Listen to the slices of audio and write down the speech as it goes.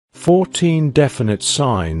14 definite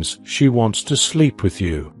signs she wants to sleep with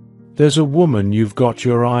you. There's a woman you've got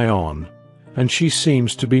your eye on, and she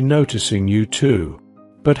seems to be noticing you too.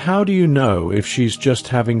 But how do you know if she's just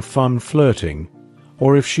having fun flirting,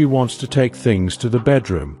 or if she wants to take things to the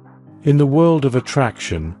bedroom? In the world of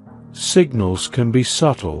attraction, signals can be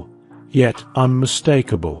subtle, yet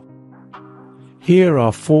unmistakable. Here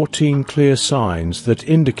are 14 clear signs that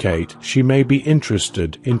indicate she may be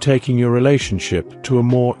interested in taking your relationship to a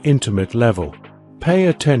more intimate level. Pay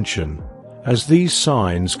attention, as these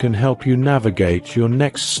signs can help you navigate your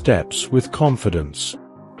next steps with confidence.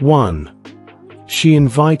 1. She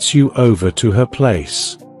invites you over to her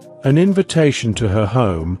place. An invitation to her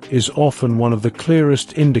home is often one of the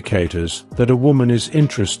clearest indicators that a woman is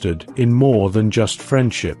interested in more than just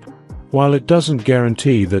friendship. While it doesn't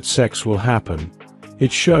guarantee that sex will happen,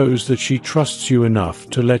 it shows that she trusts you enough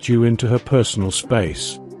to let you into her personal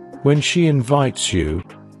space. When she invites you,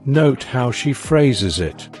 note how she phrases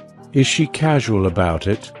it. Is she casual about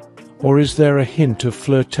it, or is there a hint of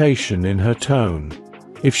flirtation in her tone?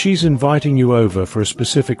 If she's inviting you over for a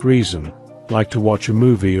specific reason, like to watch a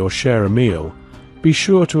movie or share a meal, be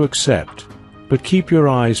sure to accept, but keep your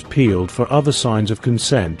eyes peeled for other signs of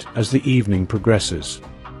consent as the evening progresses.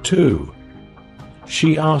 2.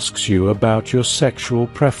 She asks you about your sexual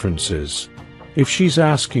preferences. If she's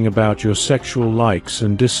asking about your sexual likes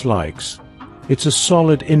and dislikes, it's a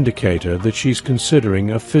solid indicator that she's considering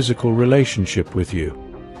a physical relationship with you.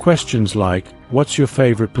 Questions like, "What's your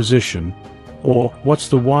favorite position?" or "What's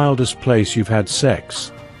the wildest place you've had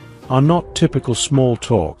sex?" are not typical small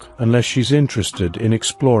talk unless she's interested in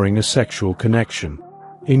exploring a sexual connection.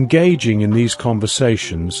 Engaging in these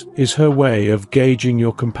conversations is her way of gauging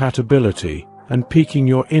your compatibility and piquing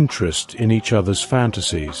your interest in each other's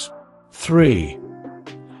fantasies. 3.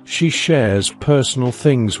 She shares personal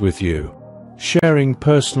things with you. Sharing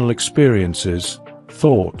personal experiences,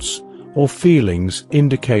 thoughts, or feelings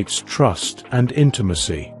indicates trust and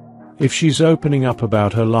intimacy. If she's opening up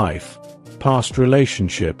about her life, past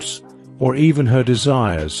relationships, or even her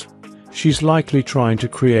desires, she's likely trying to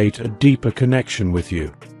create a deeper connection with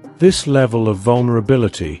you. This level of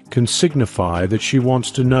vulnerability can signify that she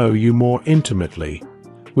wants to know you more intimately,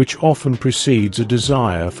 which often precedes a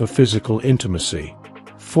desire for physical intimacy.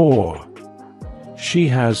 4. She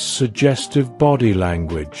has suggestive body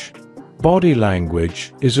language. Body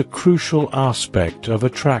language is a crucial aspect of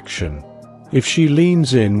attraction. If she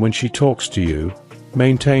leans in when she talks to you,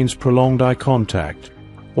 maintains prolonged eye contact,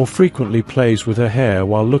 or frequently plays with her hair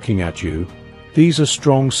while looking at you, these are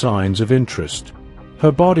strong signs of interest.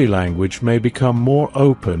 Her body language may become more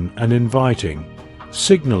open and inviting,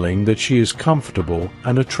 signaling that she is comfortable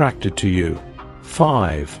and attracted to you.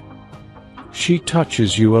 5. She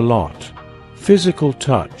touches you a lot. Physical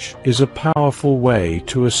touch is a powerful way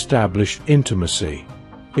to establish intimacy.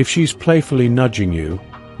 If she's playfully nudging you,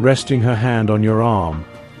 resting her hand on your arm,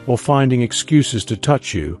 or finding excuses to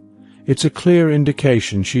touch you, it's a clear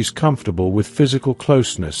indication she's comfortable with physical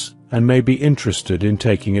closeness and may be interested in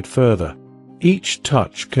taking it further. Each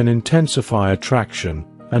touch can intensify attraction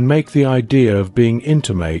and make the idea of being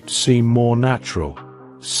intimate seem more natural.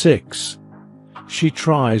 6. She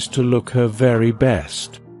tries to look her very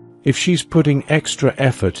best. If she's putting extra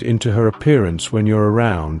effort into her appearance when you're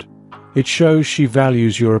around, it shows she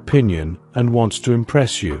values your opinion and wants to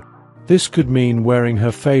impress you. This could mean wearing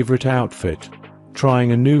her favorite outfit,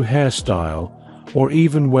 trying a new hairstyle, or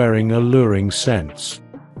even wearing alluring scents.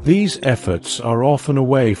 These efforts are often a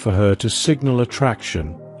way for her to signal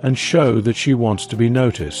attraction and show that she wants to be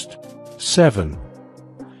noticed. 7.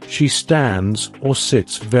 She stands or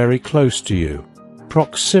sits very close to you.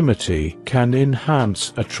 Proximity can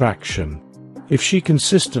enhance attraction. If she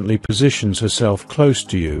consistently positions herself close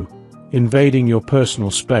to you, invading your personal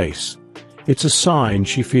space, it's a sign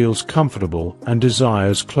she feels comfortable and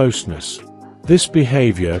desires closeness. This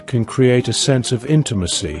behavior can create a sense of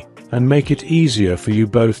intimacy and make it easier for you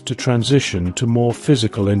both to transition to more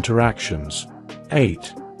physical interactions.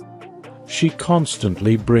 8. She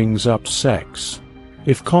constantly brings up sex.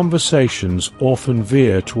 If conversations often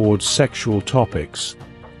veer towards sexual topics,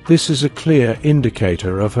 this is a clear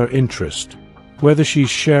indicator of her interest. Whether she's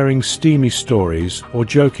sharing steamy stories or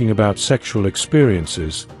joking about sexual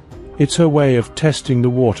experiences, it's her way of testing the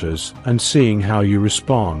waters and seeing how you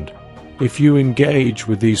respond. If you engage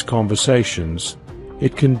with these conversations,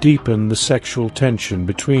 it can deepen the sexual tension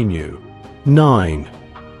between you. 9.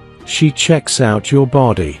 She checks out your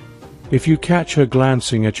body. If you catch her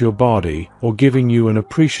glancing at your body or giving you an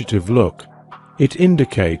appreciative look, it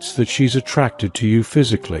indicates that she's attracted to you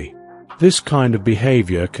physically. This kind of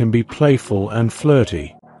behavior can be playful and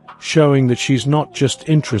flirty, showing that she's not just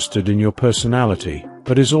interested in your personality,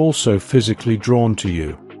 but is also physically drawn to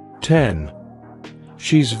you. 10.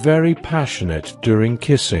 She's very passionate during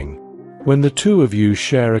kissing. When the two of you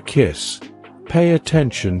share a kiss, pay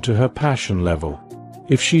attention to her passion level.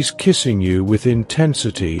 If she's kissing you with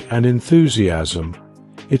intensity and enthusiasm,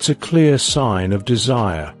 it's a clear sign of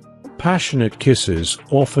desire. Passionate kisses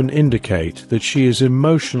often indicate that she is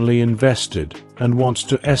emotionally invested and wants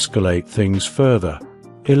to escalate things further.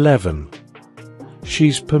 11.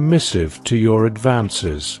 She's permissive to your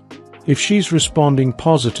advances. If she's responding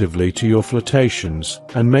positively to your flirtations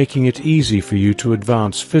and making it easy for you to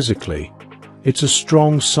advance physically, it's a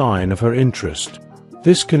strong sign of her interest.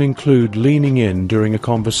 This can include leaning in during a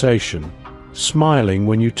conversation, smiling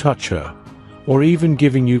when you touch her, or even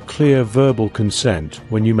giving you clear verbal consent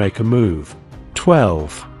when you make a move.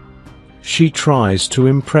 12. She tries to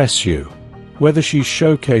impress you. Whether she's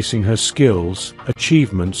showcasing her skills,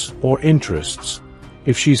 achievements, or interests,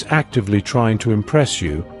 if she's actively trying to impress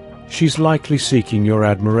you, she's likely seeking your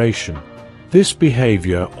admiration. This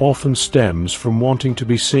behavior often stems from wanting to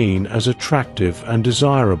be seen as attractive and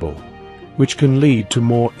desirable, which can lead to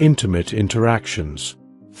more intimate interactions.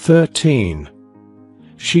 13.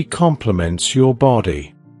 She compliments your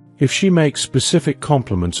body. If she makes specific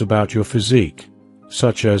compliments about your physique,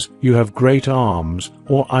 such as, "You have great arms,"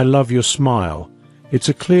 or "I love your smile," it's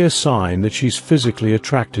a clear sign that she's physically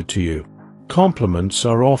attracted to you. Compliments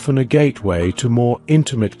are often a gateway to more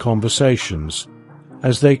intimate conversations,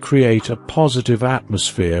 as they create a positive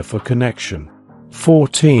atmosphere for connection.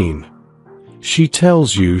 14. She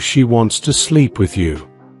tells you she wants to sleep with you.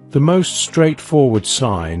 The most straightforward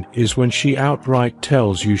sign is when she outright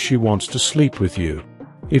tells you she wants to sleep with you.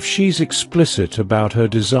 If she's explicit about her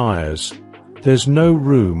desires, there's no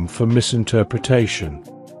room for misinterpretation.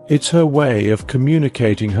 It's her way of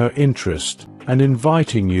communicating her interest and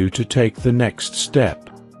inviting you to take the next step.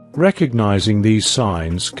 Recognizing these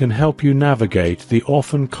signs can help you navigate the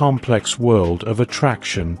often complex world of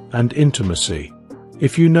attraction and intimacy.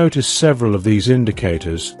 If you notice several of these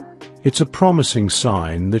indicators, it's a promising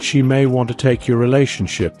sign that she may want to take your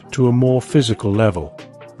relationship to a more physical level.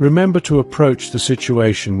 Remember to approach the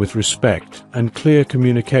situation with respect and clear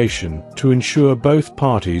communication to ensure both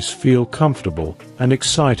parties feel comfortable and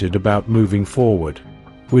excited about moving forward.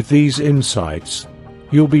 With these insights,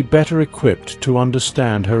 you'll be better equipped to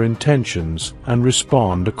understand her intentions and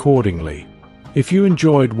respond accordingly. If you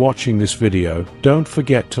enjoyed watching this video, don't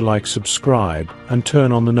forget to like, subscribe, and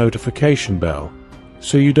turn on the notification bell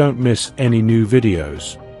so you don't miss any new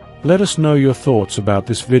videos. Let us know your thoughts about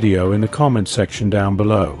this video in the comment section down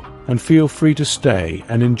below, and feel free to stay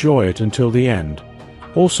and enjoy it until the end.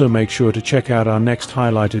 Also make sure to check out our next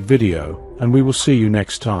highlighted video, and we will see you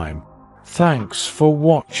next time. Thanks for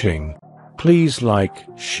watching. Please like,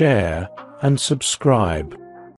 share, and subscribe.